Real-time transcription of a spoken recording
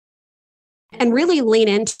and really lean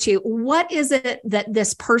into what is it that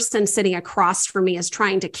this person sitting across from me is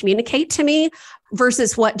trying to communicate to me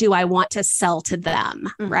versus what do I want to sell to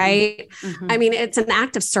them, right? I mean, it's an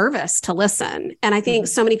act of service to listen. And I think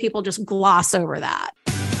so many people just gloss over that.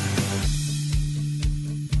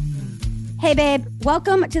 Hey, babe,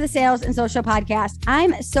 welcome to the Sales and Social Podcast.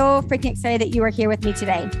 I'm so freaking excited that you are here with me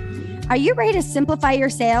today. Are you ready to simplify your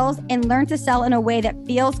sales and learn to sell in a way that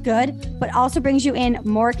feels good, but also brings you in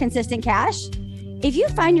more consistent cash? If you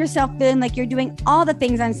find yourself feeling like you're doing all the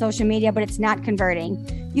things on social media, but it's not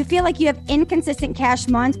converting, you feel like you have inconsistent cash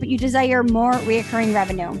months, but you desire more recurring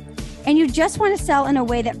revenue, and you just want to sell in a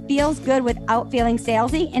way that feels good without feeling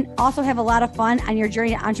salesy and also have a lot of fun on your journey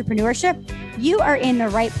to entrepreneurship, you are in the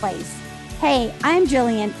right place. Hey, I'm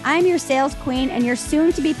Jillian. I'm your sales queen and your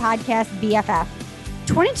soon-to-be podcast BFF.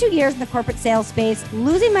 22 years in the corporate sales space,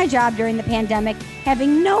 losing my job during the pandemic,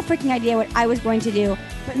 having no freaking idea what I was going to do,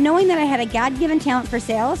 but knowing that I had a God-given talent for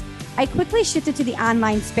sales, I quickly shifted to the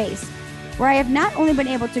online space, where I have not only been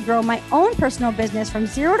able to grow my own personal business from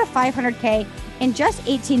 0 to 500K in just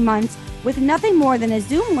 18 months with nothing more than a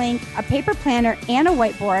Zoom link, a paper planner, and a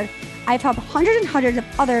whiteboard. I've helped hundreds and hundreds of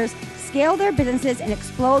others scale their businesses and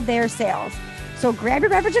explode their sales. So grab your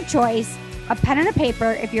beverage of choice, a pen and a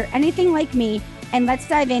paper if you're anything like me, and let's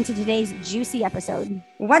dive into today's juicy episode.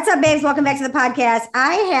 What's up, babes? Welcome back to the podcast.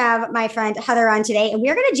 I have my friend Heather on today, and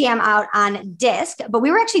we're going to jam out on Disc, but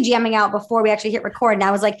we were actually jamming out before we actually hit record. And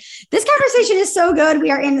I was like, this conversation is so good.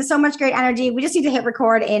 We are in so much great energy. We just need to hit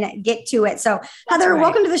record and get to it. So Heather,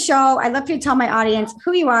 welcome to the show. I'd love for you to tell my audience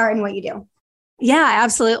who you are and what you do. Yeah,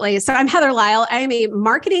 absolutely. So I'm Heather Lisle. I am a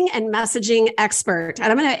marketing and messaging expert.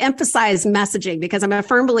 And I'm going to emphasize messaging because I'm a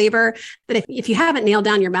firm believer that if you haven't nailed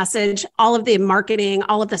down your message, all of the marketing,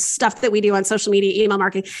 all of the stuff that we do on social media, email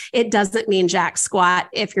marketing, it doesn't mean jack squat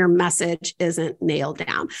if your message isn't nailed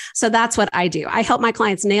down. So that's what I do. I help my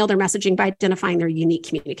clients nail their messaging by identifying their unique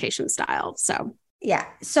communication style. So yeah,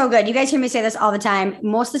 so good. You guys hear me say this all the time.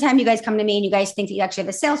 Most of the time you guys come to me and you guys think that you actually have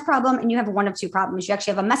a sales problem, and you have one of two problems. You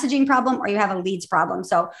actually have a messaging problem or you have a leads problem.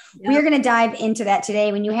 So we're going to dive into that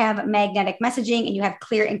today. When you have magnetic messaging and you have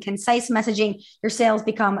clear and concise messaging, your sales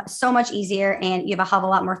become so much easier and you have a hell of a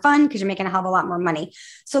lot more fun because you're making a hell of a lot more money.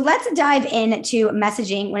 So let's dive into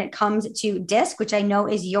messaging when it comes to Disc, which I know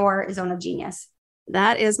is your zone of genius.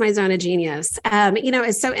 That is my zone of genius.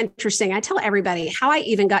 It's so interesting. I tell everybody how I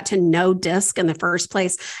even got to know Disc in the first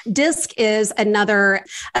place. Disc is another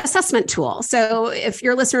assessment tool. So if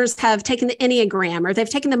your listeners have taken the Enneagram or they've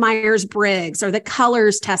taken the Myers-Briggs or the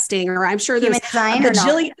colors testing, or I'm sure there's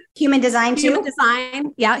human design too. Human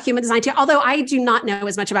design. Yeah. Human design too. Although I do not know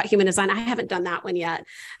as much about human design. I haven't done that one yet,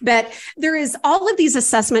 but there is all of these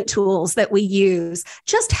assessment tools that we use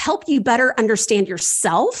just help you better understand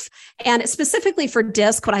yourself. And specifically for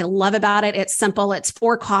Disc, what I love about it, it's simple. It's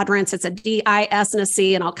 4 quadrants. It's a D, I, S, and a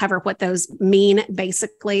C, and I'll cover what those mean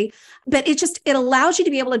basically. But it allows you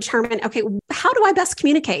to be able to determine, okay, how do I best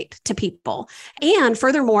communicate to people? And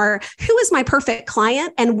furthermore, who is my perfect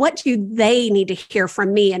client and what do they need to hear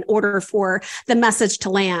from me in order for the message to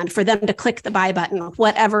land, for them to click the buy button,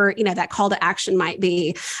 whatever, that call to action might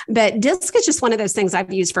be. But Disc is just one of those things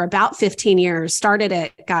I've used for about 15 years. Started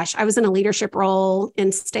it, I was in a leadership role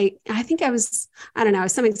in state. I think I was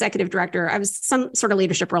some executive director. I was some sort of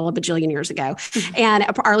leadership role a bajillion years ago. And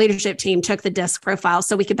our leadership team took the Disc profile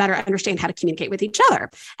so we could better understand how to communicate with each other.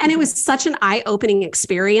 And it was such an eye-opening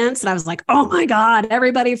experience that I was like, oh my God,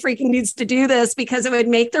 everybody freaking needs to do this because it would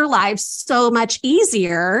make their lives so much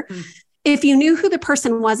easier if you knew who the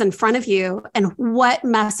person was in front of you and what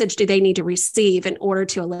message do they need to receive in order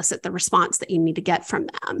to elicit the response that you need to get from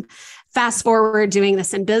them. Fast forward doing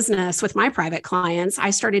this in business with my private clients, I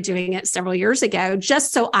started doing it several years ago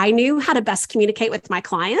just so I knew how to best communicate with my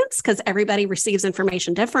clients because everybody receives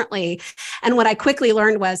information differently. And what I quickly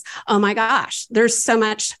learned was, oh my gosh, there's so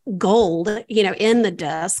much gold, in the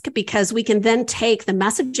Disc because we can then take the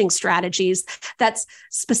messaging strategies that's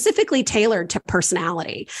specifically tailored to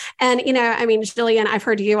personality. And, Jillian, I've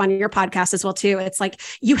heard you on your podcast as well too. It's like,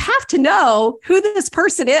 you have to know who this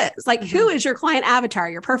person is. Like, who is your client avatar,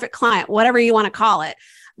 your perfect client, whatever you want to call it.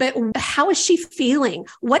 But how is she feeling?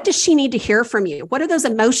 What does she need to hear from you? What are those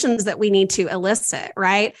emotions that we need to elicit,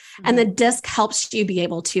 right? And the Disc helps you be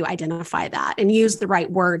able to identify that and use the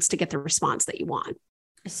right words to get the response that you want.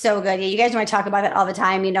 So good. Yeah, you guys want to talk about that all the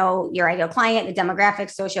time. Your ideal client, the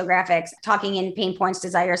demographics, sociographics, talking in pain points,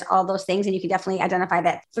 desires, all those things. And you can definitely identify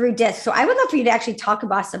that through Disc. So I would love for you to actually talk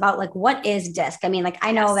about what is Disc?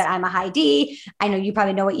 I know that I'm a high D. I know you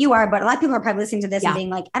probably know what you are, but a lot of people are probably listening to this and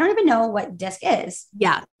being like, I don't even know what Disc is.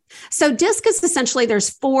 Yeah. So DISC is essentially, there's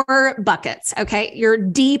 4 buckets. Okay. Your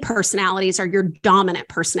D personalities are your dominant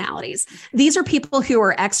personalities. These are people who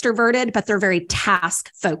are extroverted, but they're very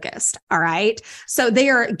task focused. All right. So they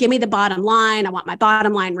are, give me the bottom line. I want my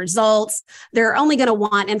bottom line results. They're only going to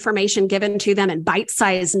want information given to them in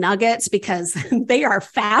bite-sized nuggets because they are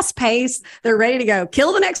fast paced. They're ready to go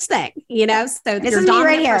kill the next thing, So this is me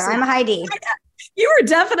right here. I'm a high D. You are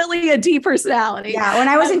definitely a D personality. Yeah. When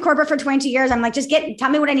I was in corporate for 22 years, I'm like, tell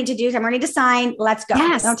me what I need to do. I'm ready to sign. Let's go.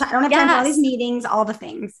 Yes. I don't have time for all these meetings, all the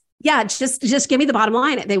things. Yeah, just give me the bottom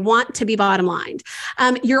line. They want to be bottom lined.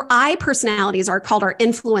 Your I personalities are called our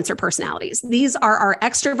influencer personalities. These are our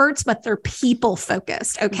extroverts, but they're people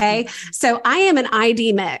focused. Okay. Mm-hmm. So I am an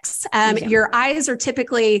ID mix. Your I's are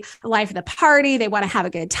typically the life of the party. They want to have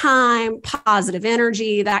a good time, positive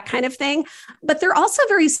energy, that kind of thing. But they're also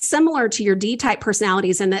very similar to your D type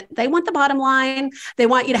personalities in that they want the bottom line. They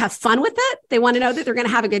want you to have fun with it. They want to know that they're going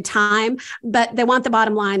to have a good time, but they want the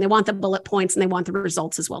bottom line. They want the bullet points and they want the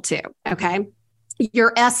results as well too. Okay.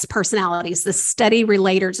 Your S personalities, the steady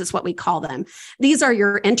relators is what we call them. These are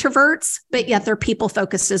your introverts, but yet they're people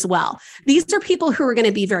focused as well. These are people who are going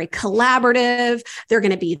to be very collaborative. They're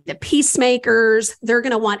going to be the peacemakers. They're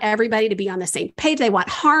going to want everybody to be on the same page. They want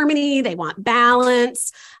harmony. They want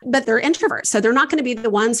balance, but they're introverts. So they're not going to be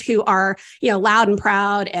the ones who are, loud and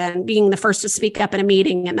proud and being the first to speak up in a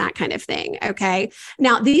meeting and that kind of thing. Okay.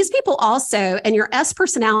 Now, these people also, and your S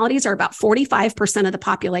personalities are about 45% of the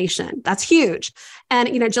population. That's huge. And,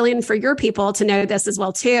 Jillian, for your people to know this as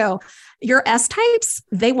well, too, your S types,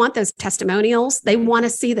 they want those testimonials. They want to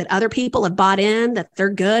see that other people have bought in, that they're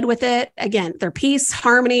good with it. Again, their peace,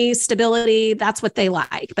 harmony, stability, that's what they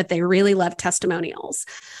like, but they really love testimonials.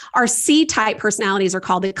 Our C type personalities are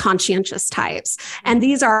called the conscientious types. And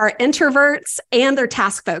these are introverts and they're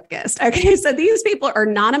task focused. Okay. So these people are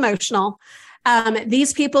non-emotional.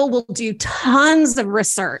 These people will do tons of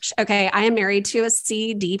research. Okay. I am married to a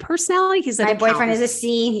C-D personality. My boyfriend is a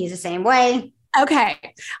C. He's the same way. Okay.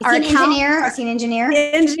 Our engineer. I see an engineer.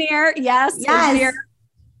 Engineer. Yes. Engineer.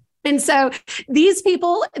 And so these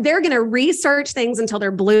people, they're going to research things until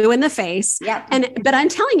they're blue in the face. Yep. But I'm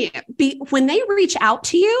telling you, when they reach out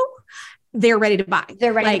to you, they're ready to buy.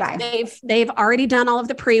 They're ready to buy. They've already done all of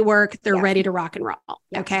the pre-work. They're ready to rock and roll.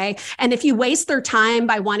 Yeah. Okay. And if you waste their time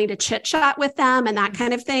by wanting to chit chat with them and that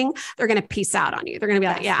kind of thing, they're going to peace out on you. They're going to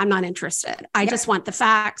be like, I'm not interested. I just want the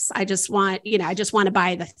facts. I just want to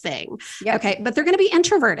buy the thing. Yep. Okay. But they're going to be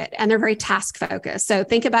introverted and they're very task focused. So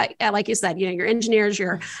think about, like you said, your engineers,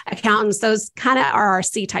 your accountants, those kind of are our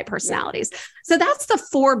C type personalities. Yeah. So that's the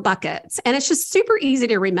 4 buckets. And it's just super easy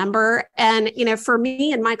to remember. And, for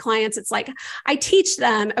me and my clients, it's like, I teach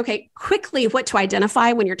them, quickly what to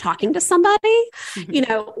identify when you're talking to somebody. Mm-hmm.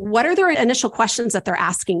 What are their initial questions that they're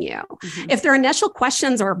asking you? Mm-hmm. If their initial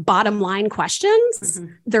questions are bottom line questions,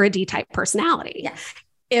 they're a D type personality. Yeah.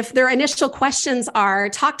 If their initial questions are,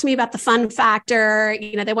 talk to me about the fun factor,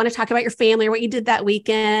 they want to talk about your family or what you did that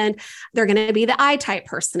weekend, they're going to be the I type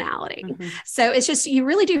personality. Mm-hmm. So it's just, you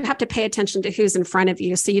really do have to pay attention to who's in front of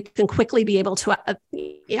you so you can quickly be able to,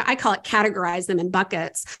 I call it categorize them in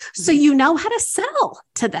buckets. Mm-hmm. So you know how to sell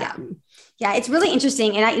to them. Yeah, it's really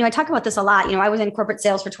interesting. And I talk about this a lot. I was in corporate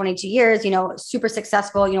sales for 22 years, super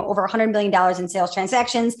successful, over $100 million in sales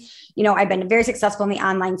transactions. I've been very successful in the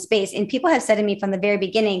online space. And people have said to me from the very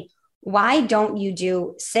beginning, why don't you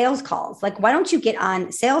do sales calls? Like, why don't you get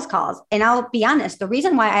on sales calls? And I'll be honest, the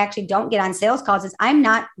reason why I actually don't get on sales calls is I'm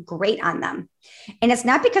not great on them. And it's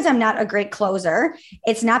not because I'm not a great closer.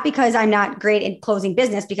 It's not because I'm not great at closing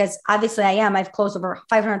business, because obviously I am. I've closed over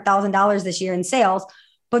 $500,000 this year in sales.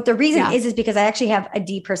 But the reason is because I actually have a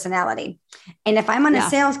D personality. And if I'm on a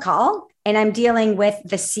sales call and I'm dealing with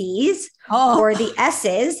the C's or the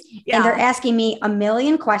S's and they're asking me a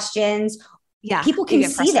million questions, people can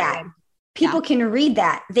see that. People can read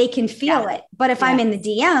that. They can feel it. But if I'm in the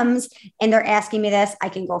DMs and they're asking me this, I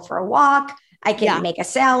can go for a walk. I can make a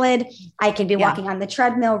salad. I can be walking on the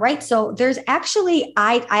treadmill, right? So there's actually,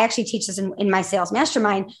 I actually teach this in my sales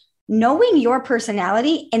mastermind, knowing your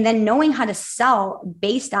personality and then knowing how to sell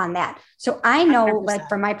based on that. So I know 100%. Like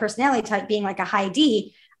for my personality type being like a high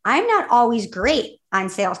D, I'm not always great on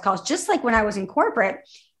sales calls. Just like when I was in corporate,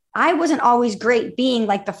 I wasn't always great being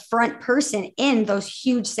like the front person in those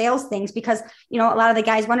huge sales things because, a lot of the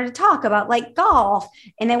guys wanted to talk about like golf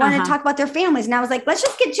and they wanted to talk about their families. And I was like, let's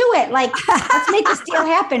just get to it. Like, let's make this deal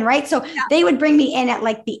happen. Right. So they would bring me in at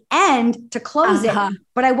like the end to close it,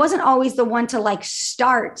 but I wasn't always the one to like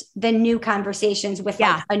start the new conversations with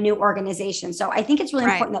like a new organization. So I think it's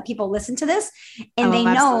really important that people listen to this and they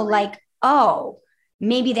know like, oh,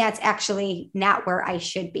 maybe that's actually not where I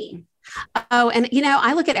should be. Oh, and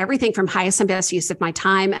I look at everything from highest and best use of my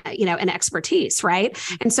time, and expertise, right?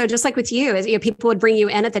 And so just like with you, is people would bring you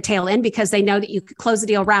in at the tail end because they know that you could close the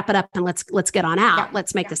deal, wrap it up, and let's get on out. Yeah.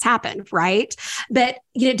 Let's make this happen, right? But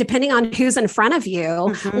depending on who's in front of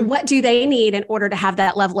you, what do they need in order to have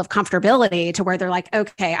that level of comfortability to where they're like,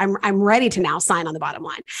 okay, I'm ready to now sign on the bottom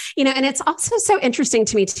line. And it's also so interesting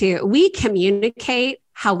to me too. We communicate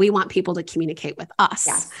how we want people to communicate with us.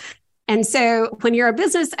 Yes. And so when you're a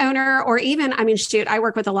business owner, or even, I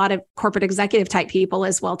work with a lot of corporate executive type people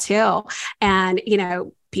as well too. And,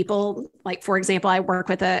 people like, for example, I work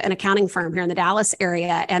with an accounting firm here in the Dallas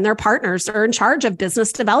area, and their partners are in charge of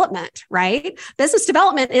business development, right? Business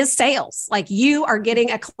development is sales. Like, you are getting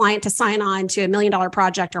a client to sign on to $1 million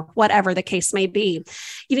project or whatever the case may be.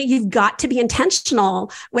 You've got to be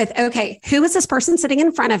intentional with, okay, who is this person sitting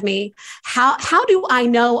in front of me? How do I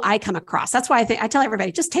know I come across? That's why I tell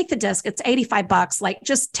everybody, just take the disc. It's $85. Like,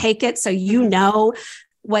 just take it so you know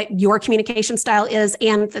what your communication style is.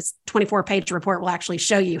 And this 24-page report will actually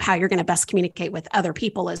show you how you're going to best communicate with other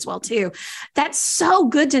people as well too. That's so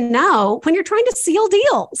good to know when you're trying to seal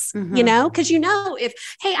deals, because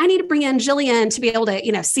if, hey, I need to bring in Jillian to be able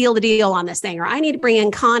to, seal the deal on this thing, or I need to bring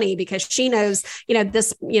in Connie because she knows,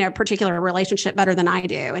 this, particular relationship better than I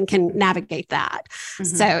do and can navigate that.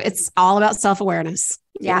 So it's all about self-awareness.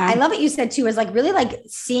 Yeah. I love what you said too, is like really like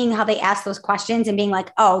seeing how they ask those questions and being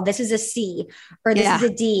like, oh, this is a C, or this is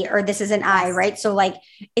a D, or this is an I, right? So like,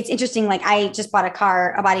 it's interesting. Like, I just bought a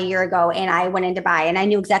car about a year ago, and I went in to buy, and I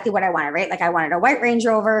knew exactly what I wanted, right? Like, I wanted a white Range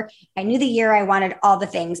Rover. I knew the year, I wanted all the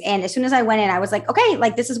things. And as soon as I went in, I was like, okay,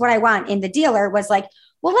 like, this is what I want. And the dealer was like,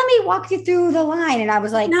 well, let me walk you through the line. And I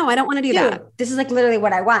was like, no, I don't want to do that. This is like literally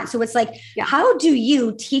what I want. So it's like, how do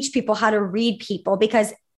you teach people how to read people?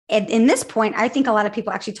 Because in this point, I think a lot of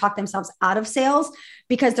people actually talk themselves out of sales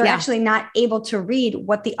because they're actually not able to read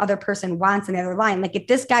what the other person wants in the other line. Like, if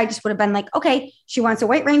this guy just would have been like, okay, she wants a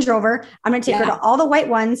white Range Rover, I'm going to take her to all the white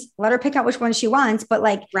ones, let her pick out which one she wants. But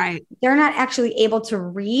like, they're not actually able to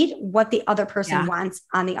read what the other person wants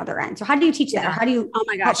on the other end. So how do you teach that? Or how do you, oh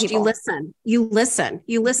my gosh, you listen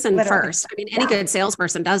literally. First. Any good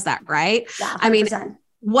salesperson does that, right? Yeah,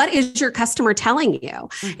 what is your customer telling you?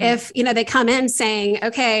 If, they come in saying,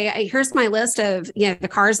 okay, here's my list of, the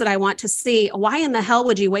cars that I want to see. Why in the hell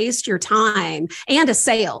would you waste your time and a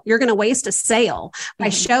sale? You're going to waste a sale by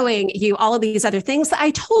showing you all of these other things that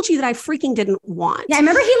I told you that I freaking didn't want. Yeah. I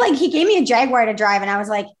remember he gave me a Jaguar to drive, and I was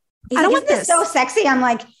like, I don't want this. So sexy. I'm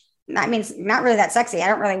like, it's not really that sexy. I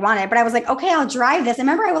don't really want it, but I was like, okay, I'll drive this. I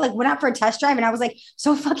remember I went out for a test drive, and I was like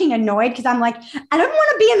so fucking annoyed because I'm like, I don't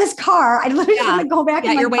want to be in this car. I literally want to go back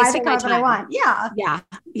and like, buy the car that I want.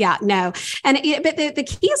 Yeah. No. But the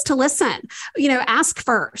key is to listen, ask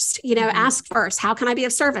first, ask first, how can I be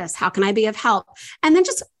of service? How can I be of help? And then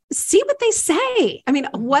just see what they say.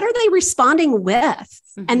 What are they responding with?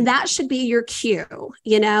 And that should be your cue.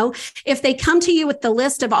 If they come to you with the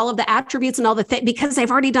list of all of the attributes and all the things, because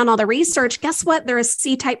they've already done all the research, guess what? They're a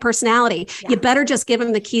C-type personality. Yeah. You better just give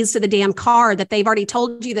them the keys to the damn car that they've already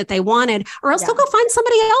told you that they wanted, or else they'll go find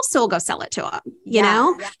somebody else who will go sell it to them. You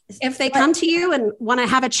know, if they come to you and want to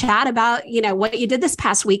have a chat about, what you did this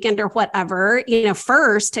past weekend or whatever,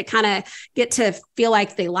 first to kind of get to feel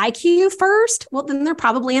like they like you first, well, then they're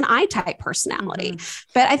probably an I-type personality.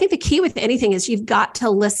 But I think the key with anything is you've got to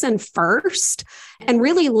listen first and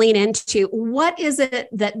really lean into what is it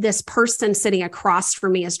that this person sitting across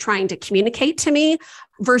from me is trying to communicate to me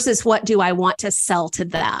versus what do I want to sell to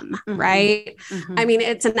them, right?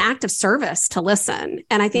 It's an act of service to listen.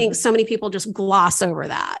 And I think so many people just gloss over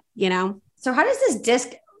that, So how does this disc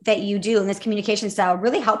that you do in this communication style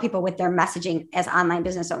really help people with their messaging as online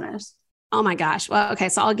business owners? Oh my gosh. Well, okay.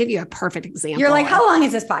 So I'll give you a perfect example. You're like, how long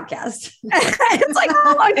is this podcast? It's like,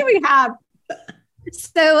 how long do we have?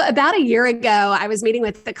 So about a year ago, I was meeting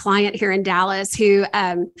with a client here in Dallas who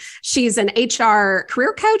she's an HR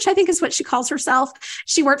career coach, I think is what she calls herself.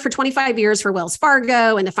 She worked for 25 years for Wells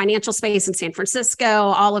Fargo in the financial space in San Francisco,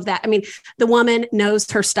 all of that. The woman knows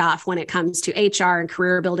her stuff when it comes to HR and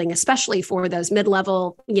career building, especially for those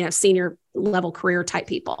mid-level, senior level career type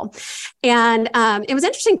people. And it was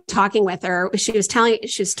interesting talking with her. She was talking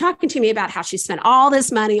to me about how she spent all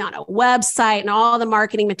this money on a website and all the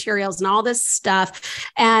marketing materials and all this stuff.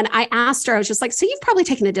 And I asked her, I was just like, so you've probably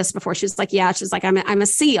taken a disc before. She's like, yeah. She's like, I'm a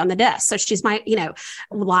C on the disc. So she's my,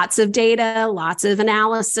 lots of data, lots of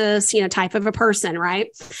analysis, type of a person. Right.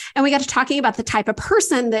 And we got to talking about the type of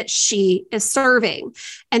person that she is serving.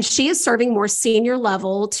 And she is serving more senior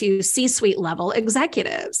level to C-suite level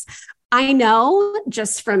executives. I know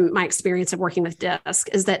just from my experience of working with DISC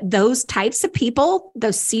is that those types of people,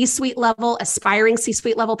 those C-suite level, aspiring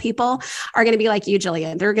C-suite level people are going to be like you,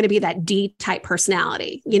 Jillian. They're going to be that D type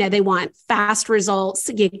personality. They want fast results,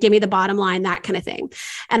 give me the bottom line, that kind of thing.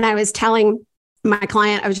 And I was telling my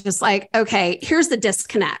client, I was just like, okay, here's the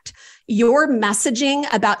disconnect. Your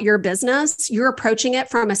messaging about your business, you're approaching it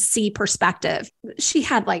from a C perspective. She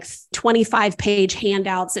had like 25-page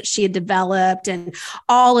handouts that she had developed and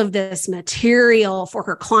all of this material for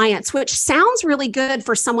her clients, which sounds really good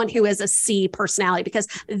for someone who is a C personality because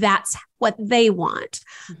that's what they want.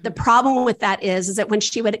 Mm-hmm. The problem with that is that when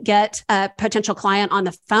she would get a potential client on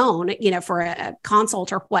the phone, for a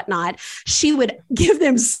consult or whatnot, she would give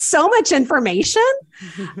them so much information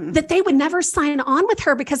that they would never sign on with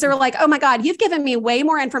her because they were like, oh my God, you've given me way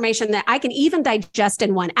more information that I can even digest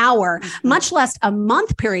in 1 hour, much less a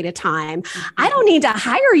month period of time. I don't need to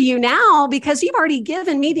hire you now because you've already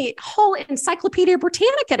given me the whole Encyclopedia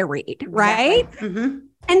Britannica to read, right? Exactly. Mm-hmm.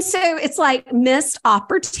 And so it's like missed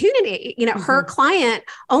opportunity. Her client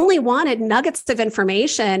only wanted nuggets of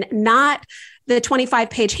information, not the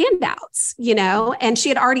 25-page handouts, and she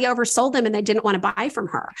had already oversold them and they didn't want to buy from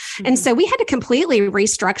her. Mm-hmm. And so we had to completely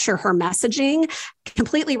restructure her messaging,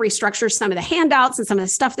 completely restructure some of the handouts and some of the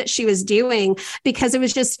stuff that she was doing because it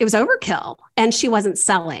was overkill and she wasn't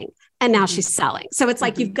selling. And now she's selling. So it's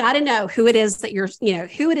like, you've got to know who it is that you're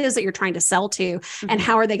trying to sell to and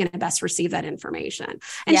how are they going to best receive that information.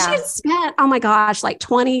 And she had spent, oh my gosh, like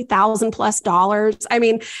 $20,000+ I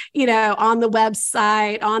mean, on the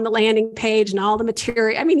website, on the landing page and all the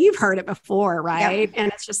material. I mean, you've heard it before, right? Yep.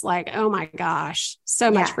 And it's just like, oh my gosh, so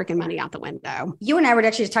much freaking money out the window. You and I were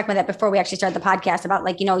actually just talking about that before we actually started the podcast about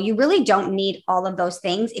you really don't need all of those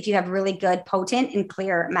things if you have really good, potent and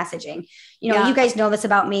clear messaging. You guys know this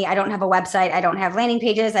about me. I don't have a website. I don't have landing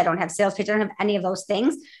pages. I don't have sales pages. I don't have any of those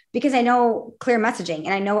things because I know clear messaging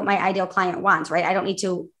and I know what my ideal client wants, right? I don't need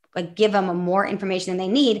to give them more information than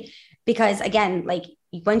they need because again,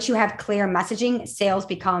 once you have clear messaging, sales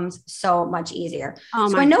becomes so much easier.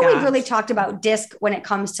 So I know we've really talked about DISC when it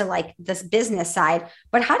comes to this business side,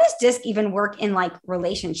 but how does DISC even work in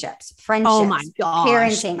relationships, friendships,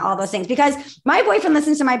 parenting, all those things? Because my boyfriend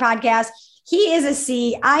listens to my podcast. He is a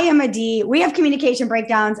C. I am a D. We have communication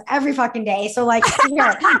breakdowns every fucking day. So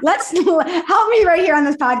here, let's help me right here on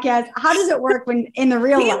this podcast. How does it work when in the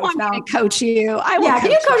real life? I want me to coach you.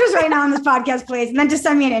 Can you coach us right now on this podcast, please? And then just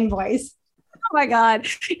send me an invoice. Oh my God.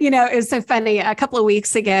 It was so funny. A couple of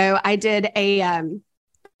weeks ago, I did a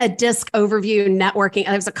DISC overview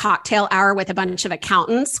networking. It was a cocktail hour with a bunch of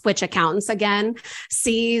accountants, which accountants, again,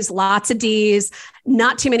 C's, lots of D's,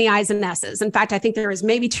 not too many I's and S's. In fact, I think there was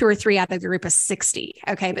maybe 2 or 3 out of the group of 60.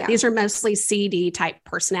 Okay. But these are mostly CD type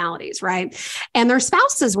personalities, right? And their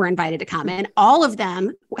spouses were invited to come in. All of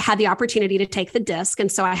them had the opportunity to take the DISC.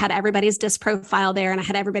 And so I had everybody's DISC profile there and I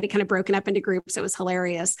had everybody kind of broken up into groups. It was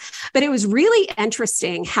hilarious, but it was really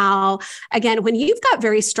interesting how, again, when you've got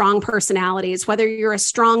very strong personalities, whether you're a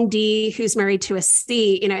strong D who's married to a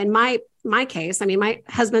C, in my case, I mean, my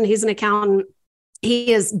husband, he's an accountant.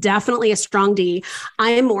 He is definitely a strong D.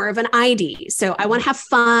 I am more of an ID. So I want to have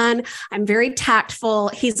fun. I'm very tactful.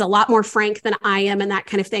 He's a lot more frank than I am and that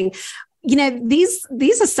kind of thing.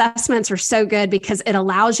 These assessments are so good because it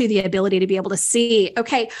allows you the ability to be able to see,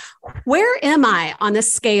 okay, where am I on the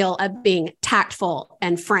scale of being tactful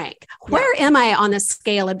and frank? Where am I on the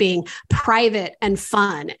scale of being private and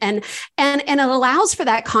fun? And it allows for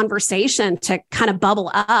that conversation to kind of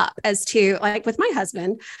bubble up as to with my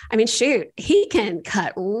husband, I mean, shoot, he can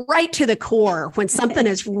cut right to the core when something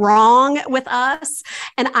is wrong with us.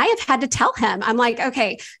 And I have had to tell him, I'm like,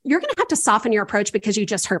 okay, you're going to have to soften your approach because you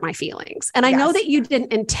just hurt my feelings. And I know that you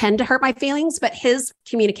didn't intend to hurt my feelings, but his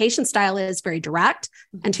communication style is very direct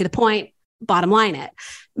and to the point, bottom line it.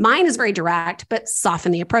 Mine is very direct, but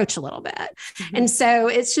soften the approach a little bit. Mm-hmm. And so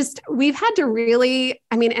it's just, we've had to really,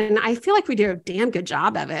 and I feel like we do a damn good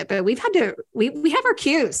job of it, but we have our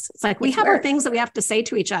cues. It's like we have our things that we have to say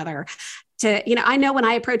to each other. I know when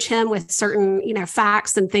I approach him with certain,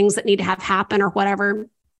 facts and things that need to have happen or whatever,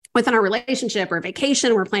 within our relationship or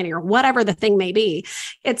vacation we're planning or whatever the thing may be,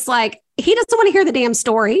 it's like, he doesn't want to hear the damn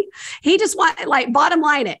story. He just wants bottom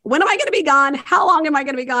line it. When am I going to be gone? How long am I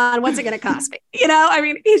going to be gone? What's it going to cost me?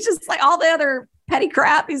 He's just like all the other petty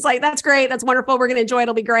crap. He's like, that's great. That's wonderful. We're going to enjoy it.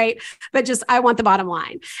 It'll be great. But I want the bottom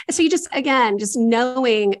line. And so you just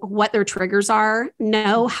knowing what their triggers are,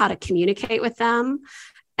 know how to communicate with them.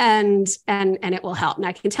 and it will help. And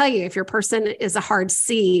I can tell you, if your person is a hard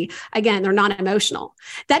C, again, they're non-emotional.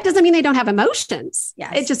 That doesn't mean they don't have emotions.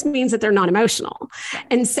 Yes. It just means that they're non-emotional. Yes.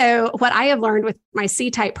 And so what I have learned with my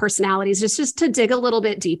C-type personalities is just to dig a little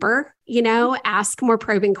bit deeper, ask more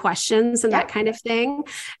probing questions and that kind of thing.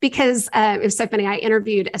 Because it was so funny. I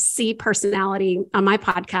interviewed a C personality on my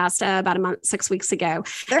podcast about 6 weeks ago.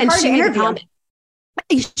 They're hard to interview.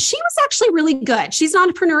 She was actually really good. She's an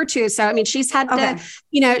entrepreneur too. So, I mean, she's had to,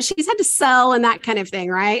 she's had to sell and that kind of thing.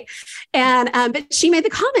 Right. And, but she made the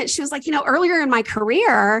comment, she was like, earlier in my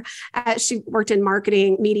career, she worked in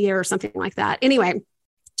marketing, media or something like that. Anyway,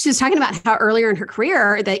 she was talking about how earlier in her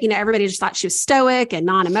career that, everybody just thought she was stoic and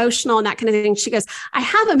non-emotional and that kind of thing. She goes, I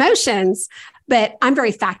have emotions, but I'm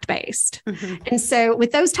very fact-based. Mm-hmm. And so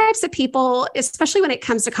with those types of people, especially when it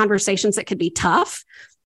comes to conversations that could be tough,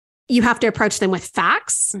 you have to approach them with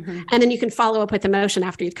facts, and then you can follow up with emotion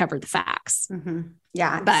after you've covered the facts. Mm-hmm.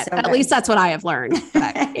 Yeah. But so at least that's what I have learned.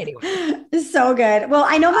 But anyway. So good. Well,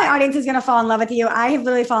 I know my audience is going to fall in love with you. I have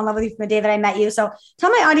literally fallen in love with you from the day that I met you. So tell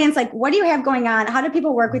my audience, what do you have going on? How do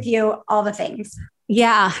people work with you? All the things.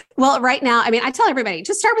 Yeah. Well, right now, I tell everybody,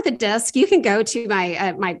 just start with a disc. You can go to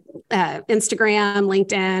my Instagram,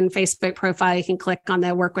 LinkedIn, Facebook profile. You can click on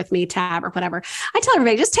the Work With Me tab or whatever. I tell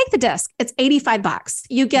everybody, just take the disc. It's $85.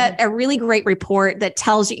 You get a really great report that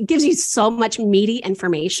gives you so much meaty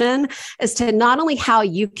information as to not only how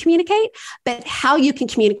you communicate, but how you can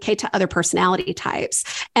communicate to other personality types.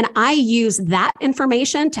 And I use that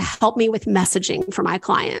information to help me with messaging for my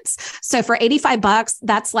clients. So for $85,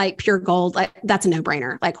 that's like pure gold. That's a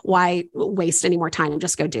no-brainer. Why waste any more time and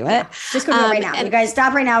just go do it? Yeah. Just go do it right now. You guys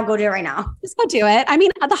stop right now. Go do it right now. Just go do it.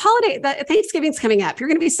 The Thanksgiving's coming up. You're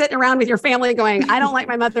going to be sitting around with your family going, I don't like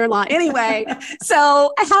my mother-in-law anyway.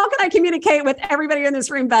 So how can I communicate with everybody in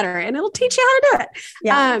this room better? And it'll teach you how to do it.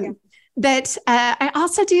 Yeah. But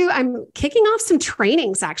I'm kicking off some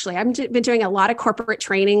trainings, actually. I've been doing a lot of corporate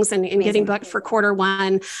trainings and getting booked for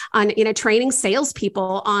Q1 on, training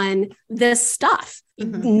salespeople on this stuff.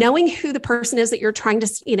 Mm-hmm. Knowing who the person is that you're trying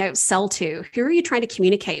to, sell to, who are you trying to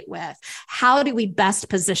communicate with? How do we best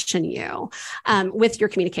position you with your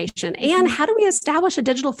communication? And how do we establish a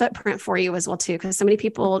digital footprint for you as well, too? Because so many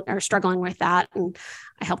people are struggling with that. And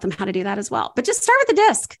I help them how to do that as well. But just start with the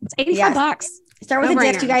disc. It's $85. Start with a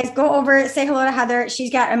disc. You guys go over, say hello to Heather.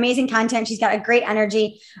 She's got amazing content. She's got a great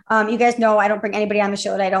energy. You guys know I don't bring anybody on the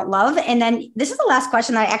show that I don't love. And then this is the last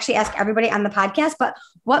question that I actually ask everybody on the podcast, but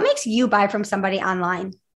what makes you buy from somebody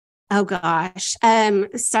online? Oh gosh,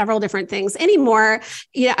 several different things. Anymore,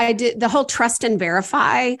 I did the whole trust and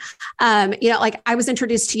verify. I was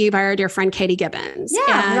introduced to you by our dear friend Katie Gibbons.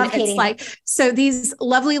 Yeah, and it's so these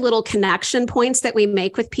lovely little connection points that we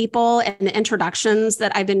make with people and the introductions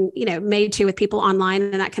that I've been, made to with people online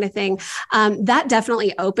and that kind of thing. That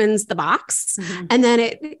definitely opens the box, and then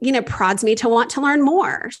it, prods me to want to learn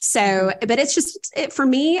more. So, but it's just for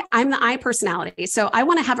me, I'm the I personality, so I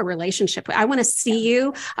want to have a relationship. I want to see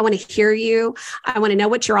you. I want to hear you. I want to know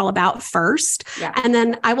what you're all about first. Yeah. And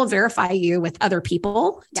then I will verify you with other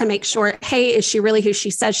people to make sure, hey, is she really who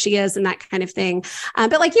she says she is and that kind of thing.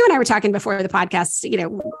 But like you and I were talking before the podcast,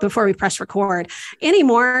 before we press record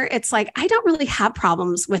anymore, it's I don't really have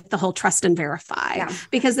problems with the whole trust and verify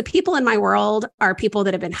because the people in my world are people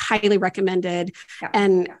that have been highly recommended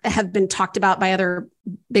and have been talked about by other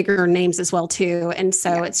bigger names as well too. And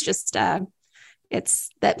so it's just,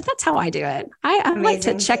 that's how I do it. I like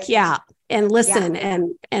to check you out and listen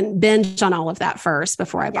and binge on all of that first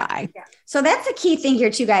before I buy. Yeah. So that's the key thing here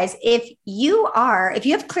too, guys. If you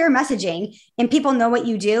have clear messaging and people know what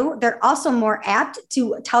you do, they're also more apt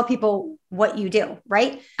to tell people what you do,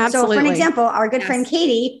 right? Absolutely. So for an example, our good friend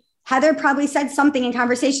Katie, Heather probably said something in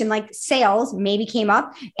conversation like sales maybe came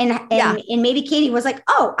up and maybe Katie was like,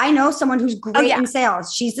 oh, I know someone who's great in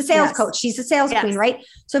sales. She's the sales coach. She's the sales queen, right?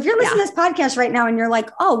 So if you're listening to this podcast right now and you're like,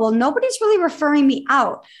 oh, well, nobody's really referring me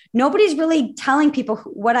out. Nobody's really telling people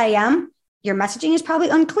what I am. Your messaging is probably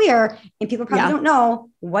unclear and people probably don't know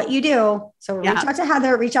what you do. So reach out to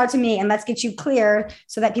Heather, reach out to me, and let's get you clear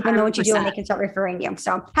so that people know what you do and they can start referring you.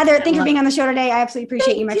 So Heather, thanks for being on the show today. I absolutely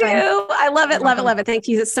appreciate you, my friend. I love it. Love it. Thank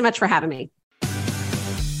you so much for having me.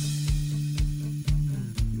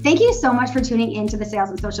 Thank you so much for tuning into the Sales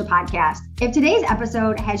and Social Podcast. If today's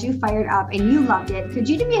episode has you fired up and you loved it, could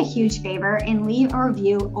you do me a huge favor and leave a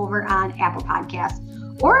review over on Apple Podcasts?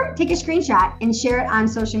 Or take a screenshot and share it on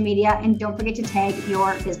social media. And don't forget to tag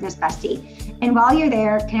your business bestie. And while you're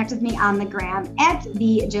there, connect with me on the gram at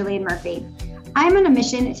 @Jillian_Murphy. I'm on a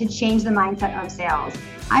mission to change the mindset of sales.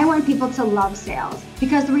 I want people to love sales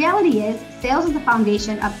because the reality is sales is the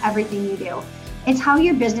foundation of everything you do. It's how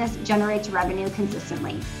your business generates revenue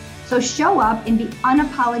consistently. So show up and be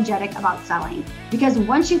unapologetic about selling, because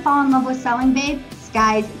once you fall in love with selling, babe,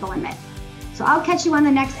 sky's the limit. So I'll catch you on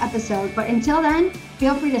the next episode. But until then,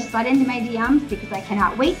 feel free to slide into my DMs because I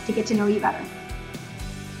cannot wait to get to know you better.